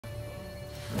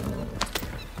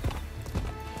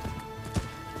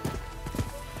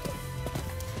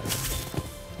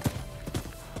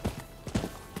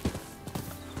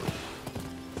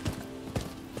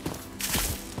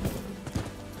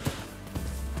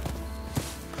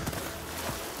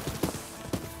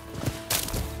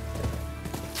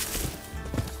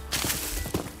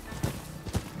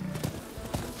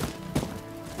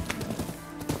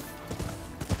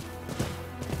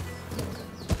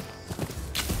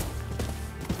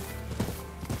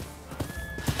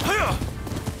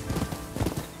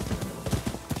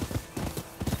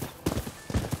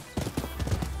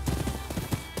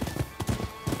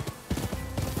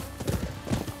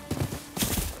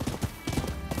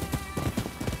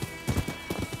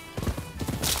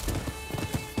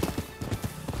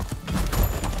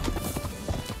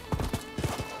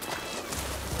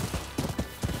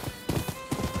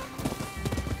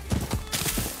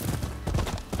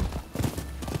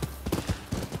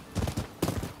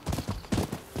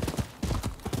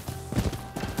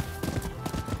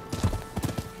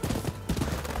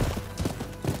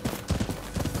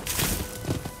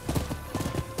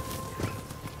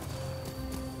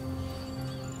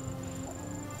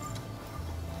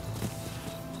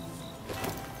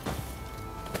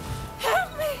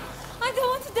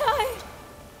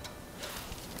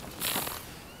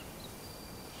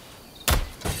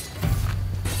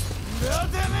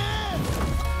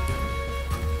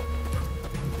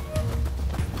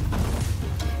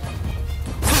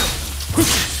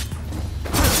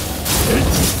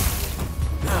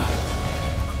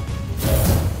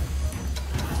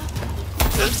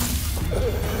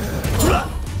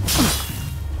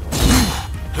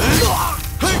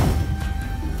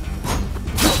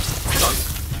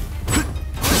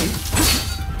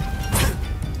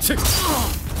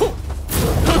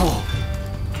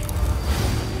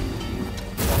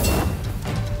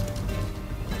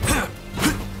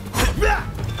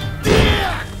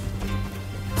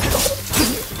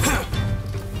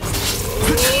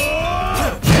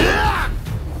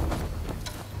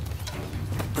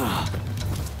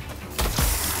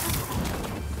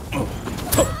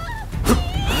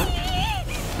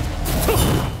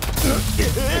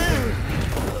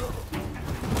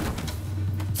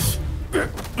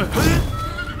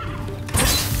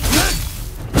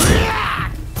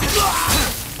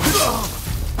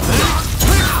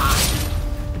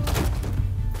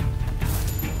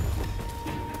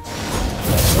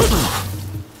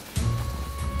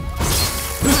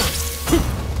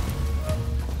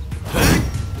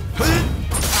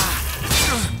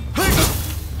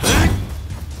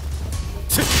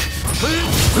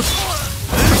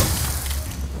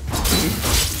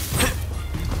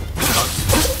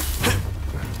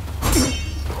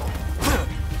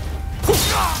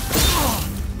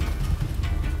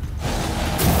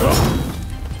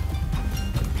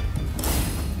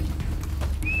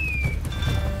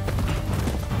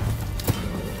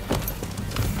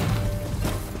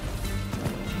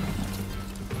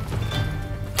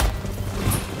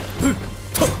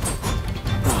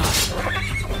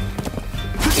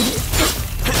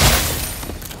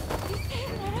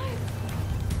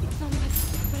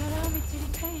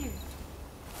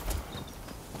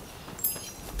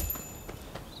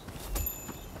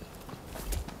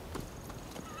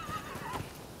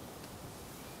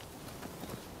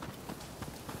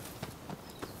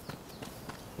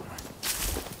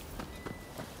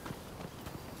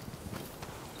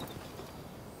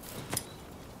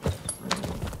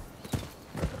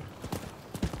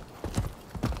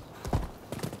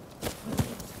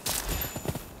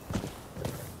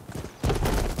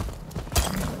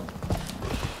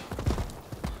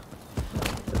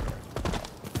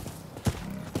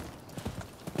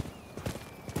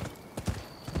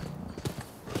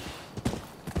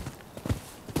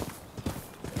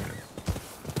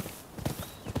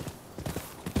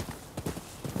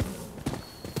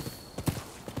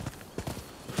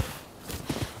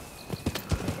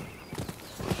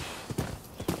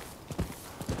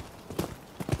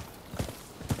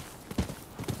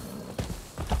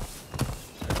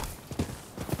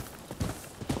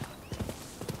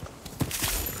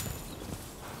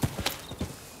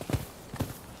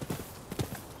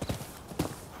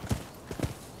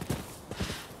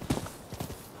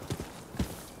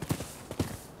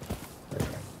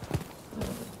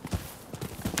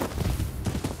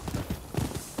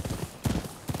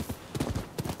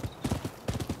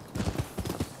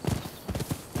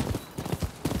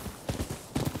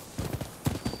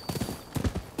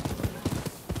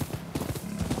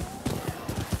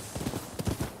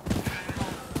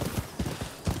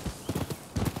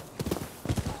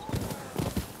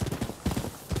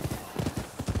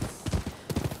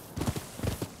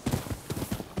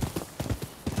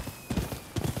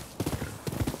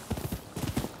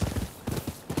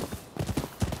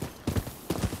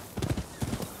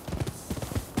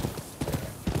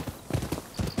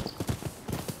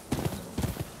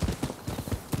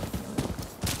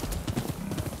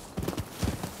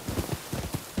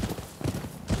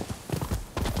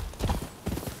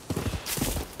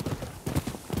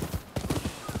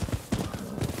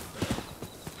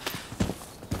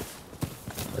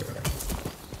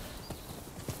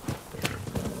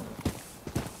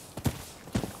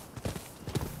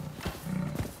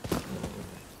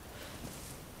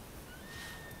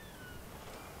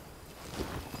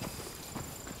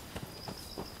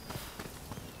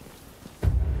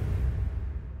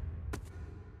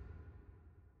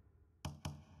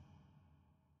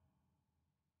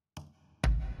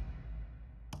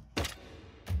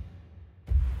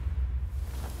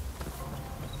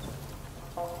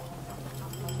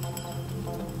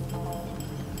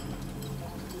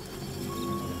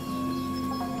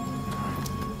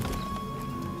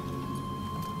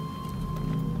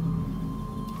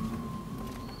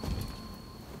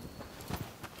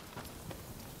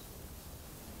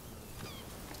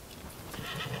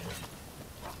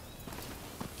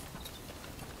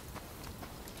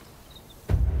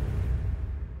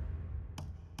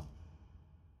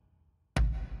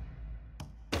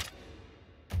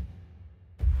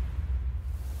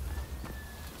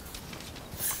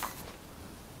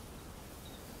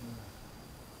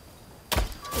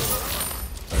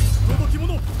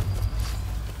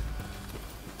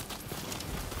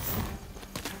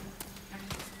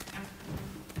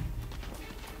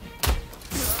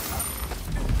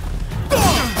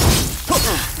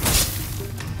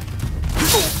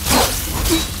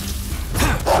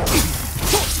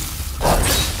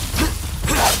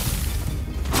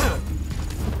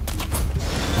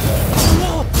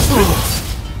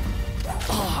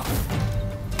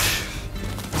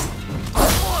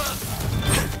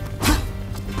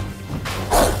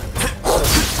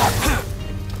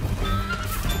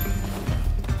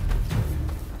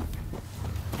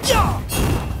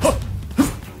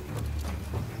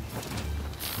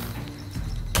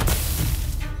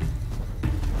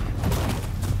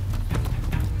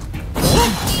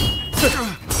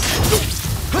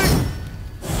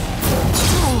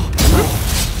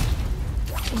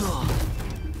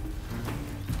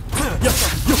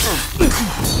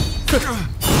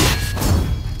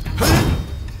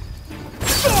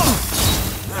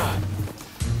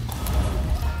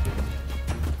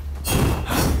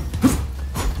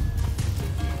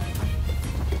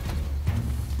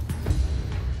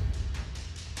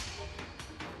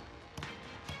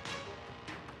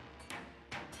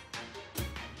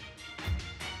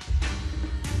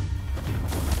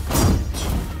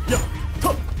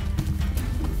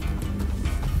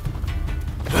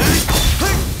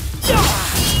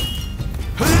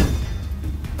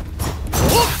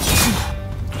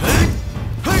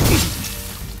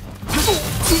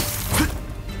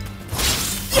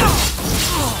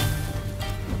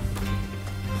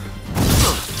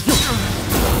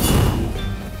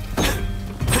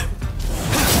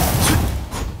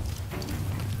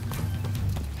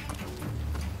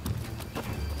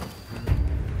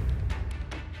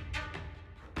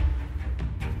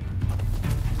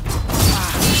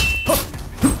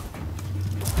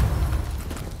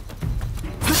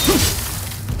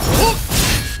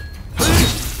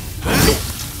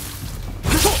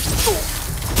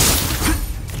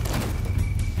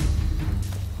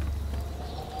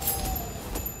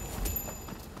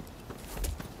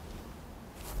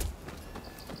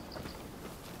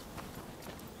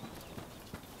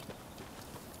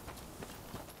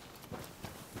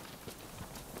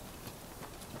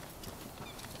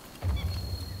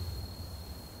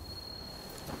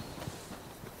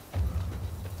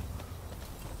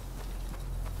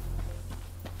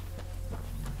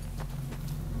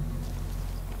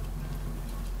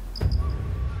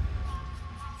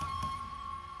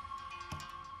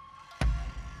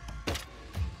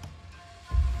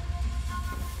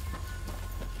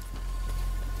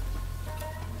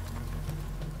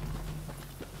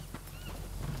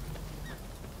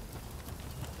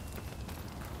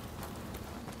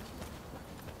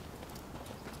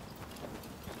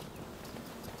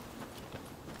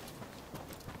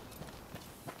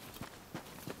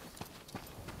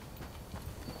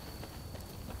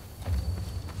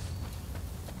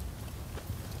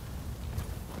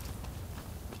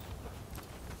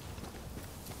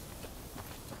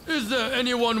Is there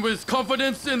anyone with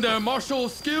confidence in their martial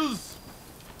skills?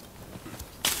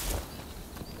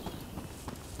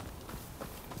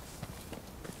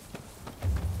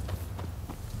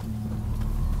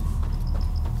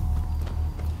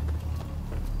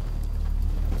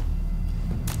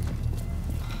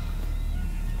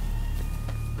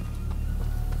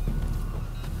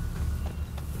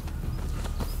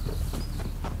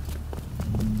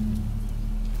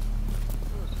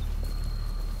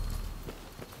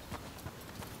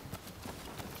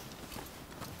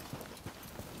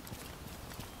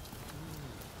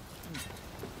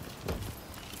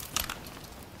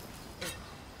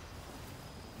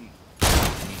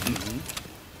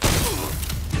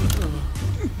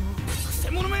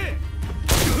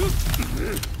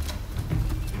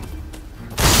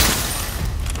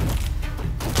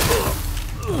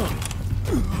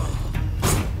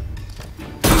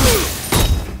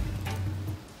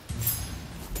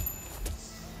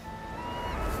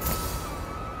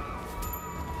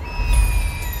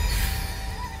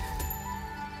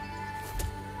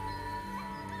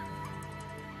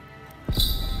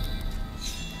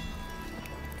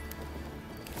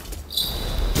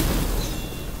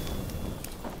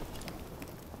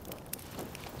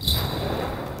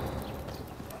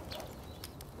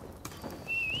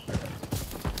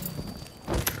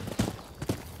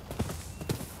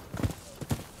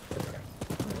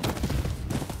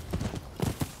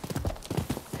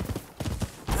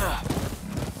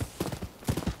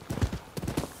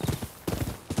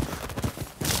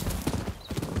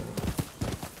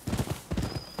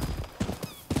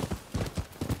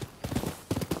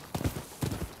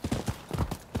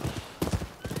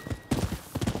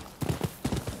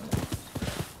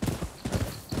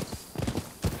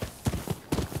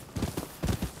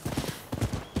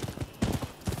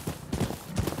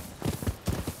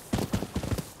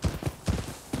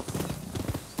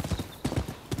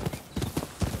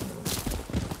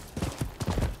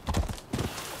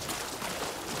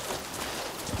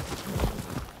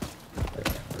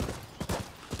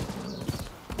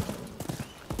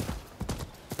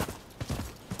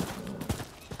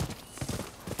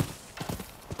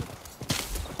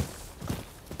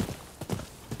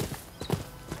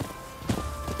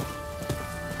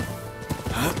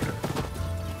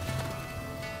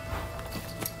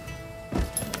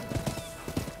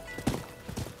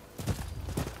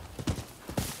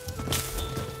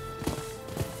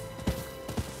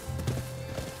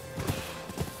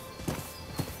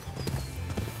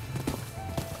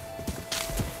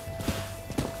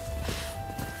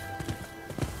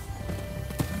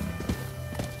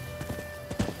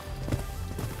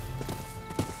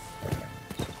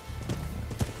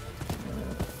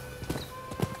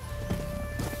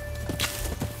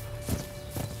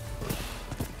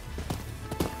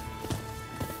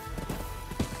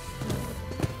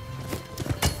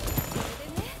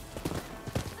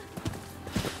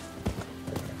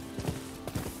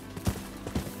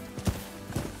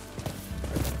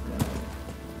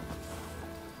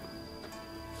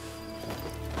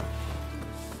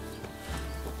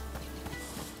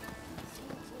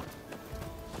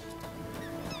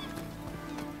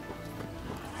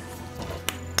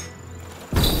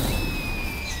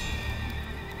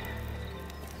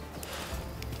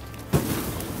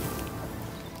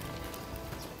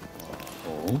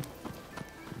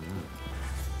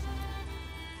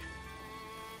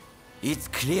 It's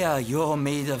clear you're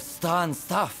made of stern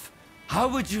stuff. How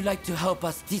would you like to help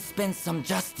us dispense some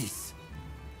justice?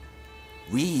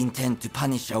 We intend to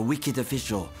punish a wicked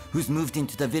official who's moved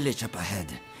into the village up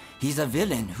ahead. He's a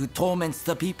villain who torments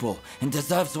the people and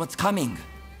deserves what's coming.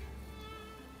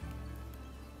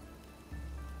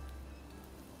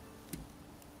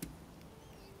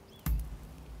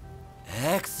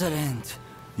 Excellent.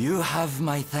 You have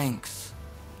my thanks.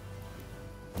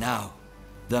 Now,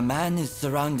 the man is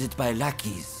surrounded by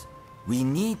lackeys. We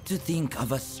need to think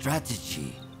of a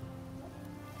strategy.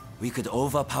 We could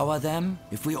overpower them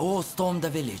if we all stormed the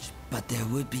village, but there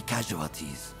would be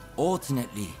casualties.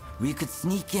 Alternately, we could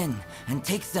sneak in and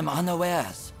take them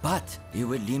unawares, but it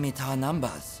would limit our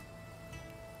numbers.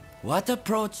 What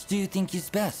approach do you think is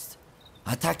best?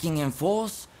 Attacking in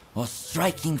force or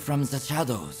striking from the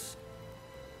shadows?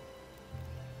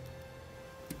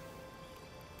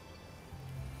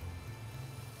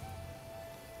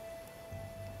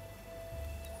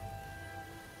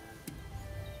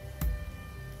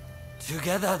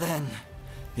 Together then.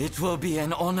 It will be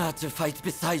an honor to fight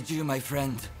beside you, my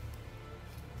friend.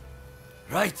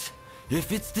 Right.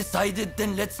 If it's decided,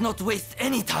 then let's not waste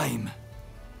any time.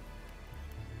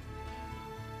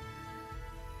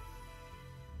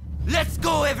 Let's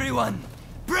go, everyone!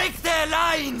 Break their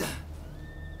line!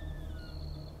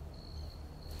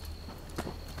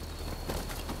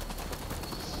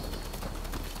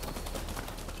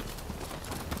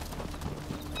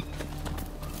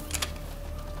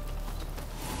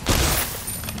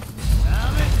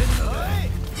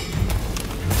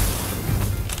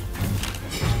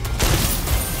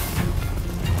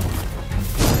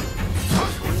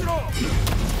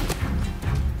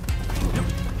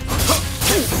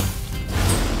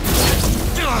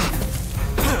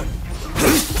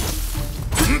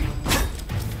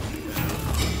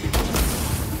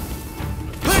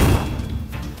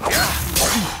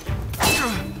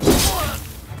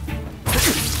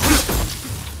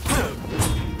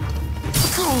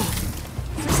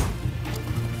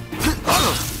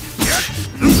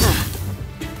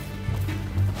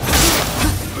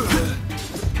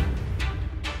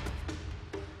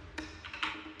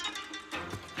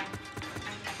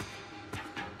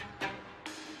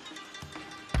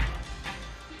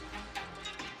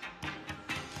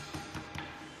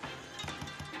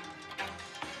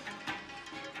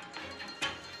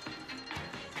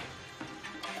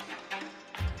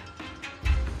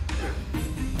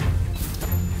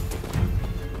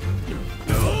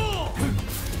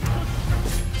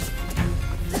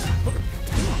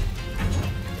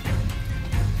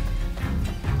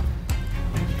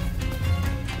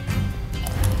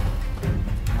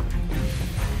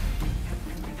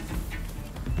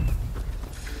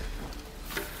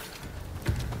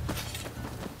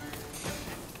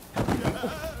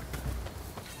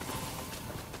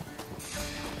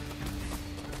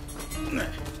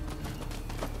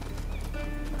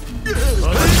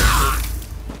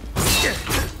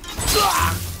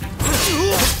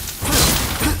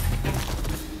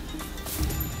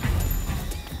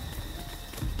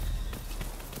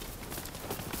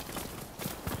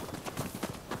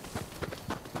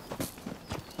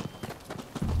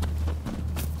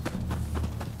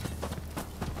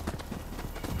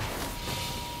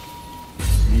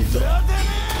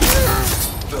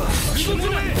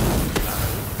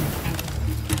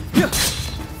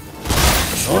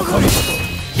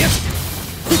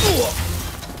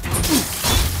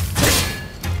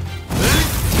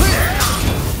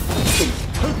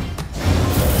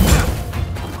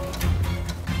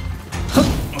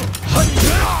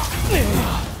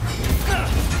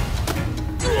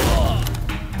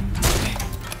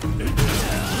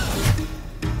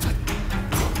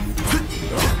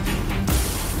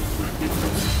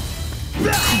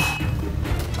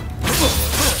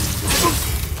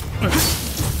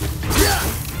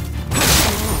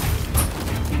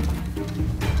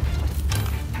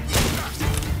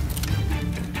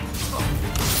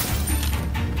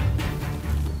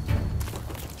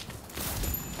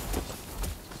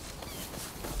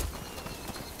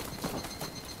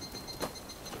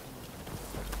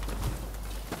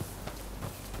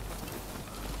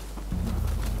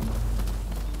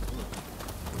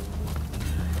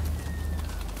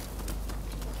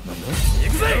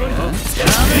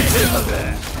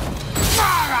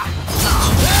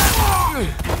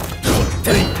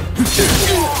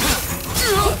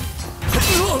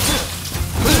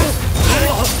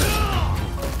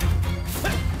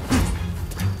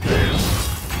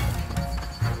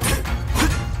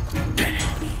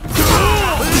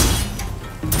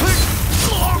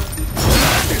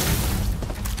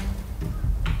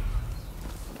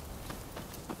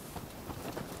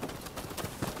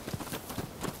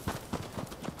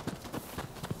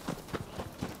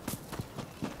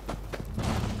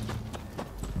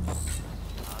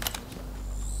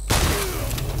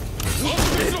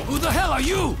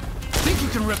 you? Think you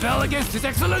can rebel against His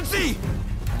Excellency?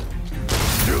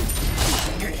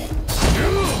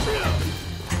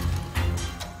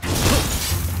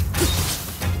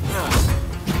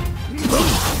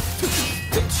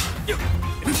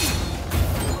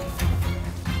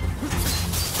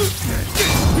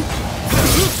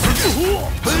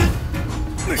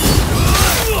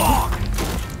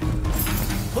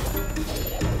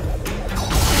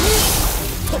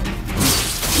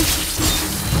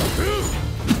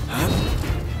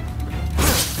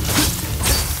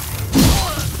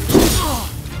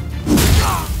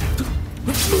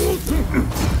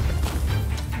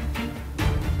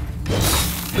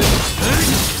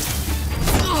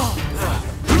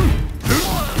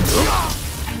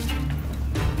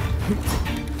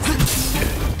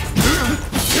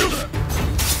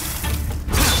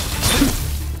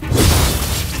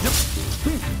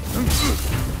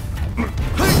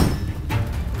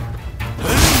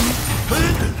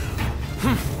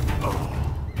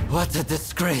 What a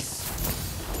disgrace.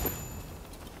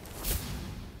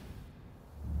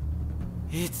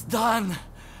 It's done,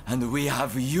 and we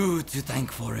have you to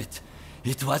thank for it.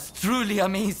 It was truly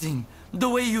amazing, the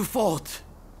way you fought.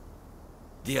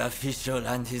 The official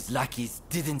and his lackeys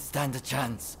didn't stand a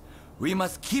chance. We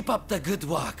must keep up the good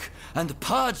work and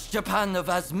purge Japan of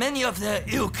as many of their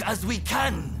ilk as we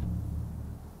can.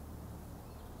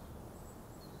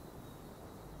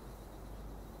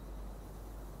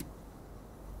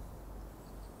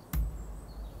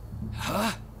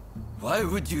 Huh? Why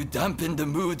would you dampen the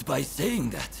mood by saying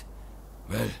that?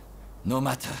 Well, no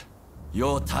matter.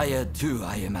 You're tired too,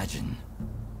 I imagine.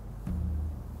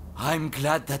 I'm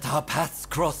glad that our paths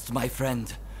crossed, my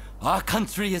friend. Our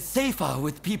country is safer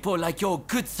with people like your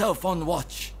good self on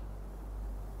watch.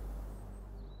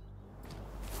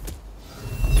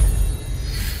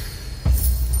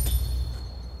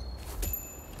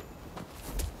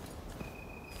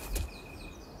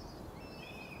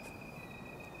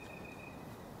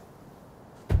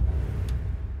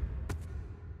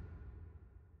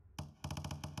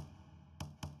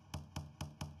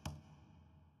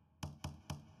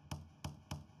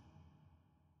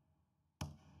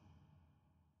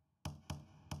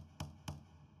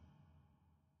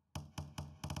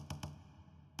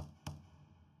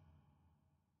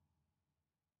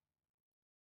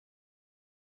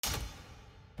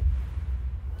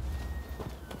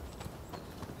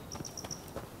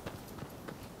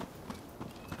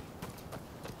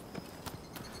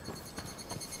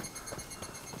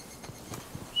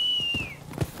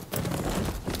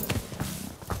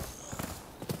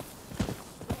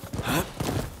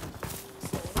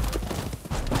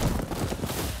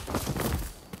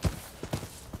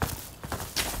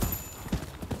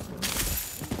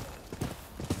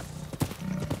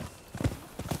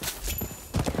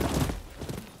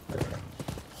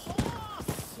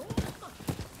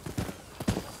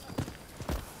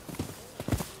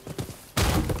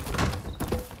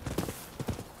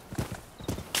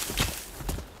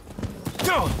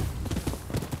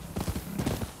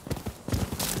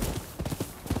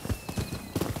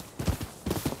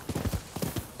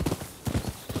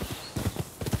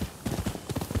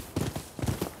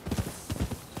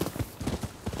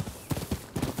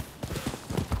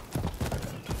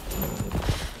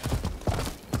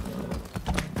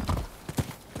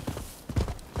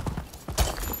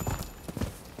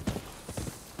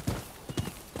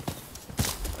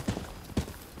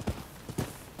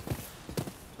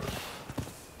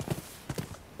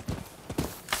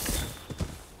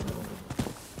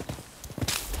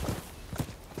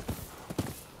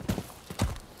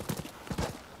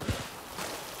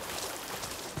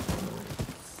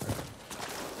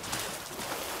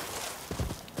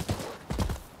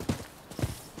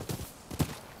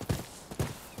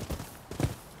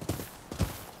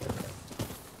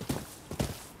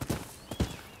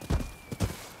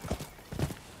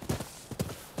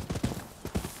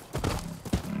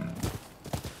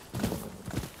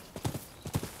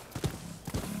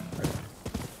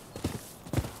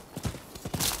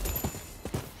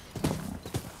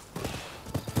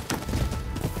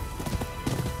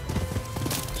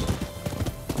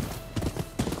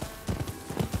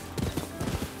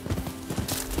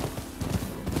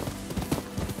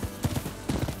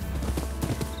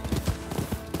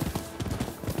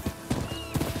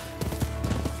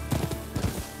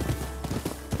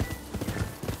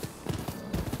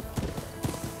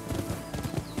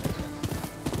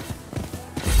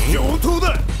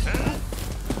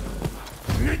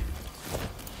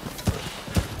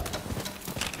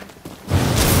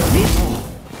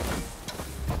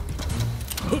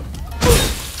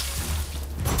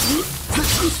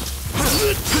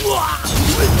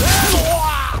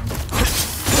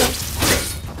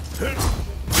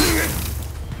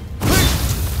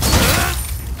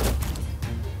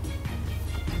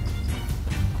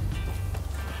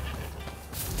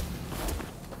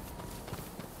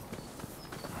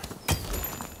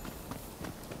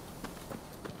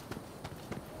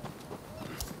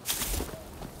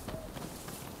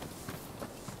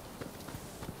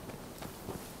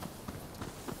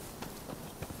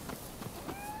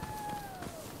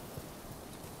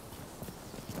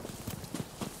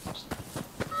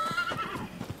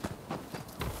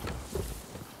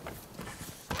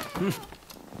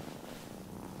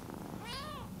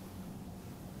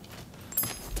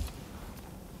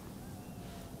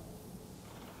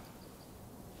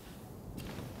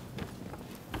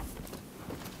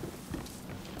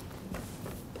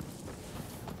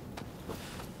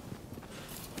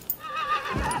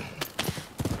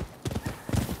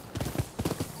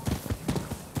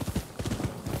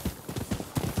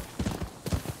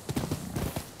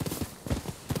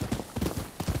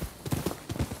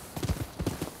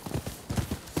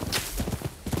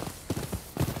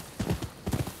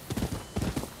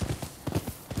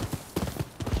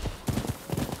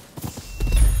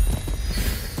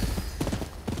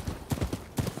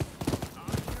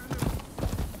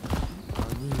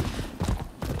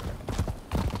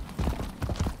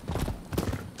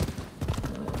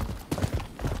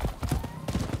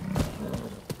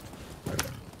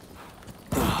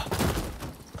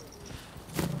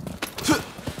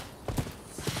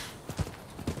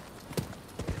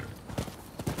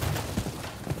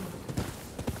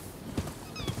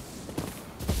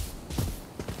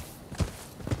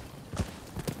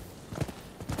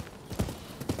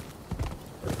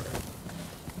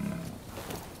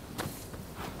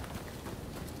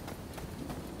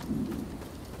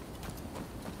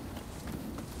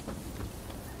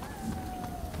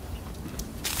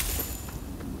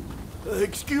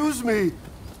 Excuse me,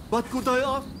 what could I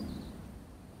ask?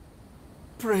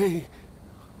 Pray,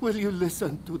 will you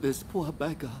listen to this poor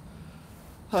beggar?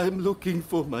 I'm looking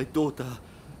for my daughter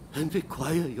and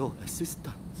require your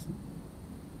assistance.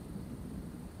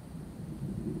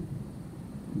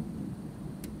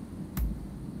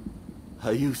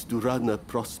 I used to run a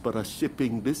prosperous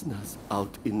shipping business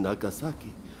out in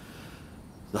Nagasaki.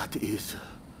 That is,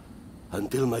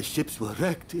 until my ships were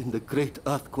wrecked in the great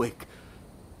earthquake.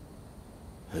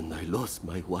 And I lost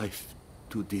my wife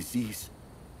to disease.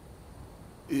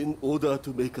 In order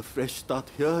to make a fresh start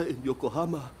here in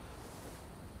Yokohama,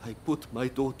 I put my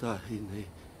daughter in a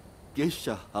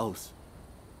geisha house,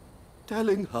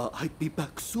 telling her I'd be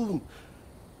back soon.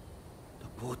 The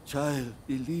poor child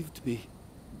believed me.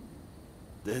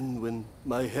 Then when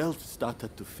my health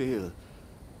started to fail,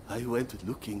 I went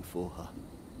looking for her.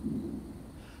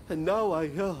 And now I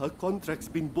hear her contract's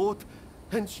been bought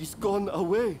and she's gone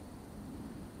away.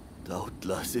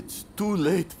 Doubtless it's too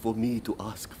late for me to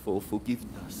ask for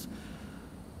forgiveness.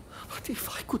 But if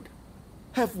I could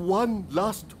have one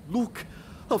last look,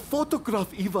 a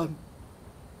photograph even,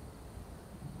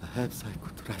 perhaps I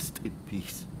could rest in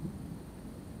peace.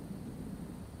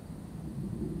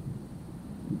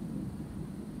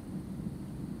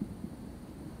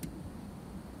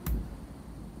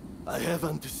 I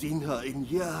haven't seen her in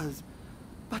years,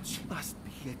 but she must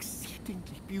be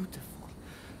exceedingly beautiful,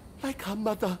 like her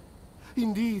mother.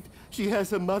 Indeed, she has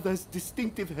her mother's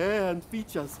distinctive hair and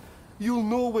features. You'll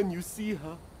know when you see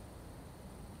her.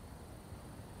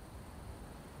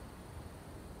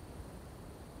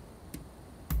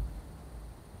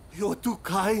 You're too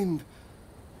kind.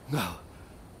 Now,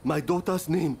 my daughter's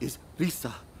name is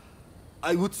Risa.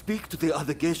 I would speak to the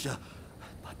other geisha,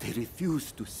 but they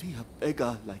refuse to see a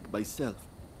beggar like myself.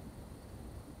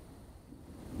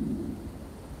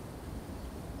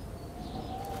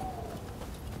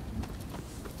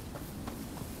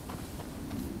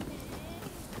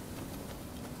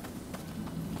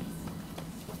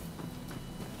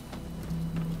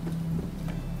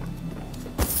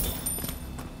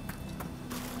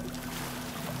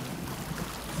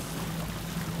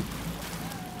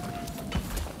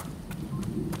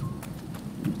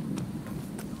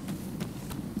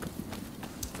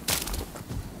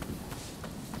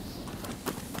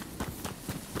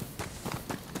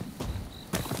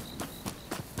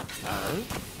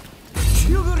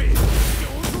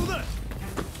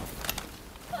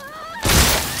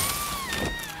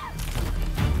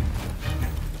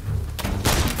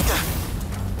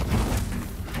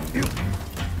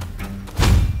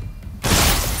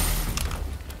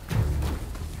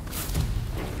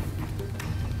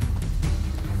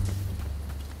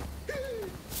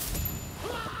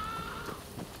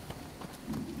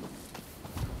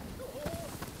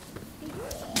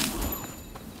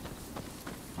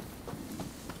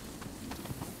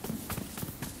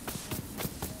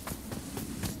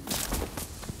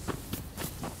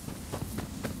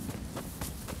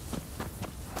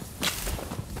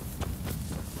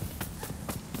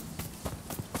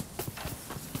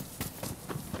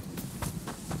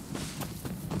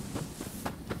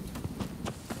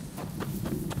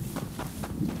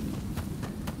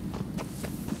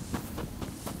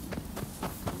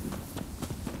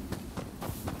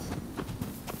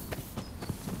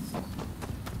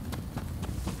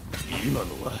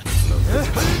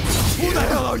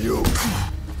 now, you!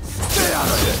 Stay out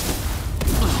of it!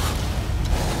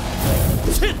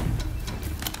 Sit!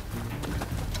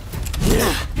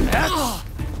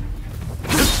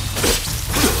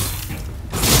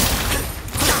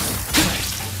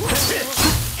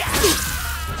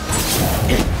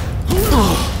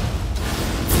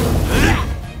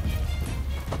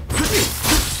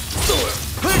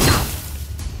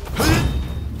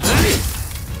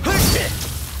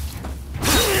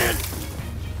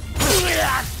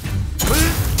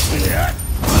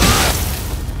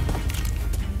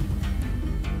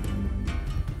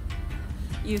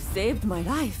 You saved my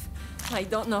life. I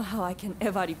don't know how I can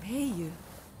ever repay you.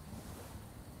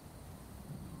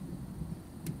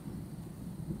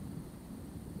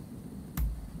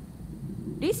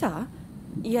 Lisa?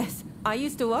 Yes, I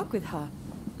used to work with her.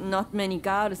 Not many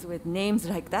girls with names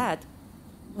like that.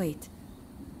 Wait,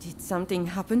 did something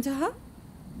happen to her?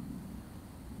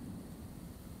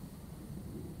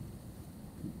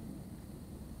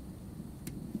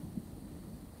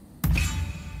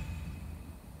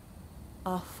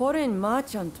 A foreign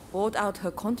merchant bought out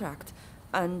her contract,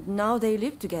 and now they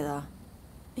live together.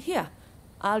 Here,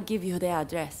 I'll give you their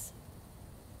address.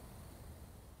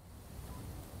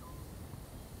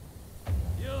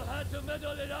 You had to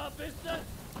meddle in our business?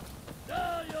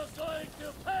 Now you're going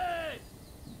to pay!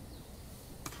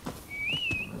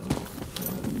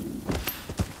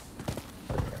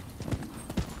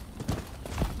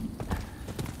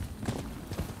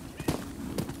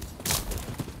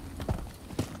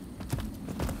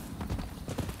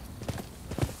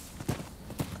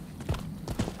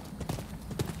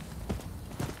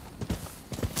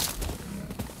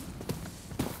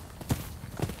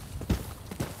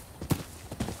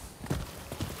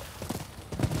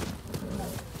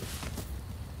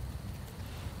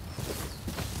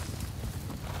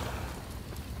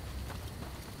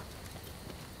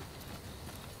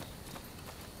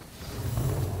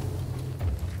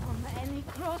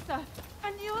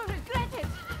 And you will regret it!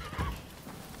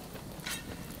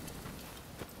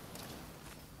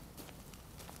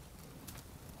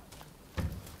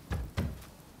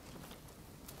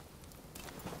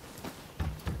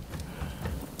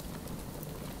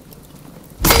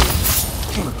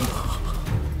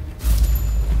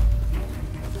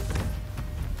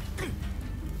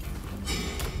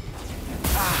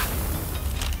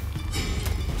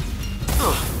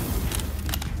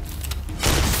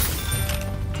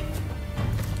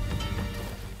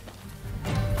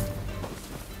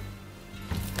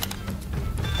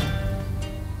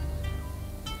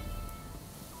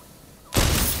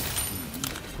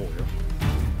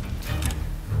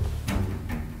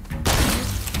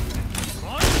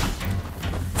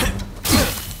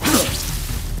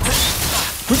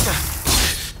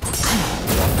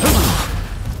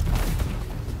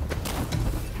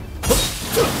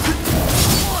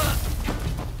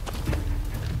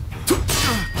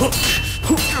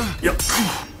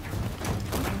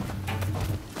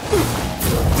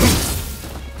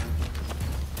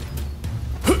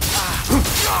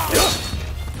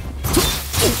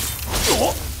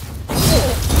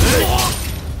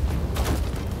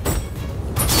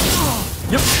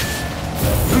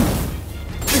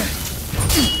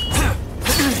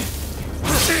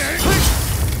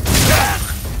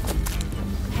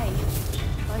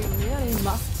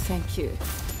 Thank you.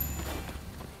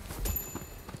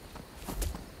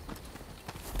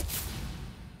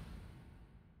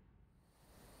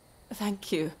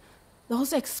 Thank you.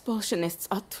 Those expulsionists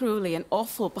are truly an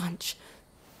awful bunch.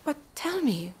 But tell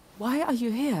me, why are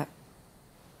you here?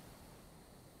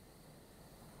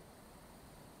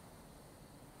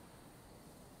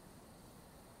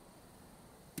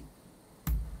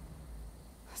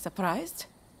 Surprised?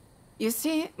 You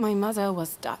see, my mother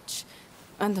was Dutch,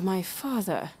 and my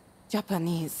father,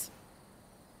 Japanese.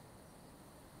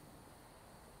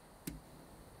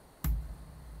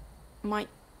 My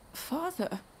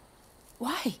father?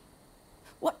 Why?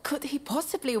 What could he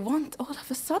possibly want all of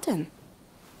a sudden?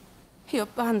 He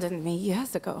abandoned me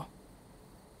years ago.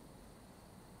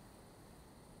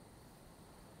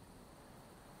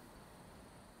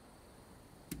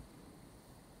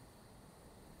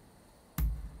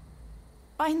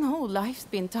 I know life's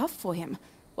been tough for him,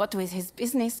 what with his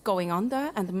business going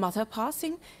under and mother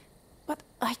passing, but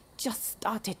I just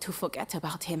started to forget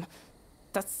about him.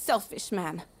 That selfish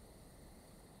man.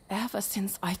 Ever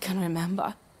since I can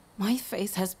remember, my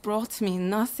face has brought me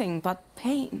nothing but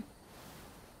pain.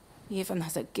 Even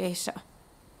as a geisha,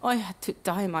 I had to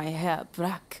dye my hair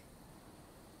black.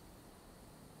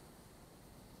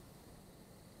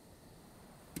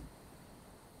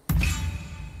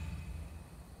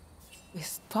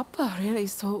 Is Papa really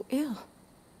so ill?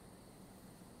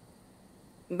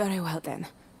 Very well then.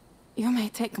 You may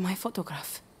take my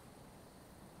photograph.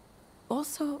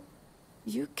 Also,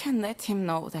 you can let him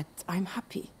know that I'm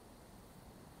happy.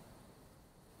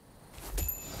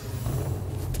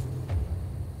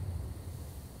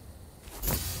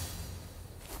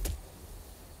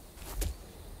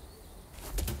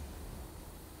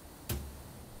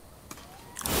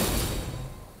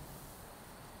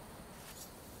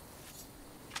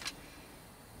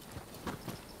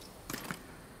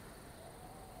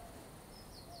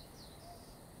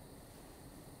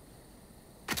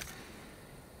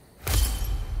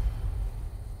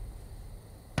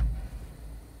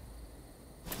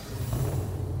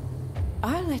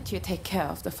 I'll let you take care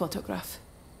of the photograph.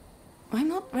 I'm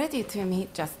not ready to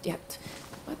meet just yet,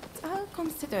 but I'll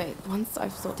consider it once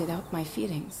I've sorted out my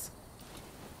feelings.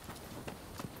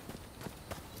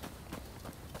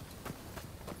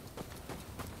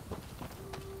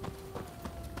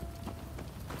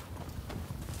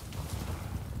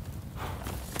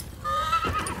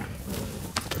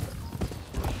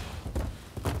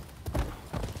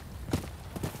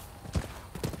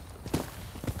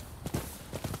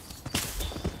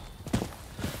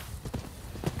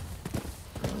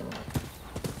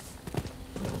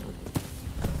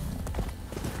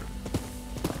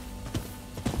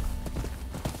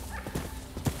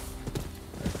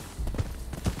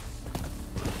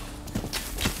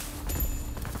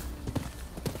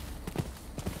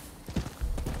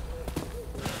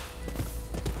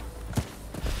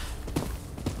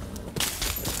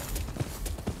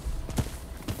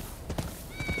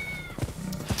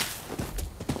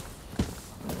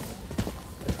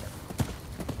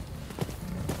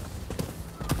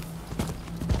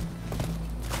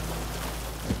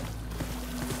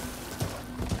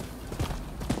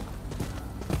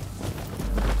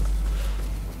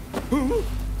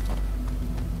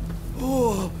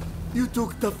 Oh, you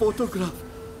took the photograph.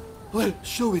 Well,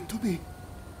 show it to me.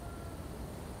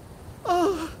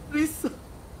 Ah, Risa.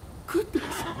 Goodness.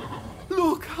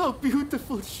 Look how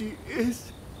beautiful she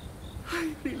is.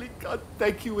 I really can't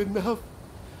thank you enough.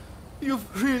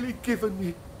 You've really given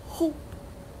me hope.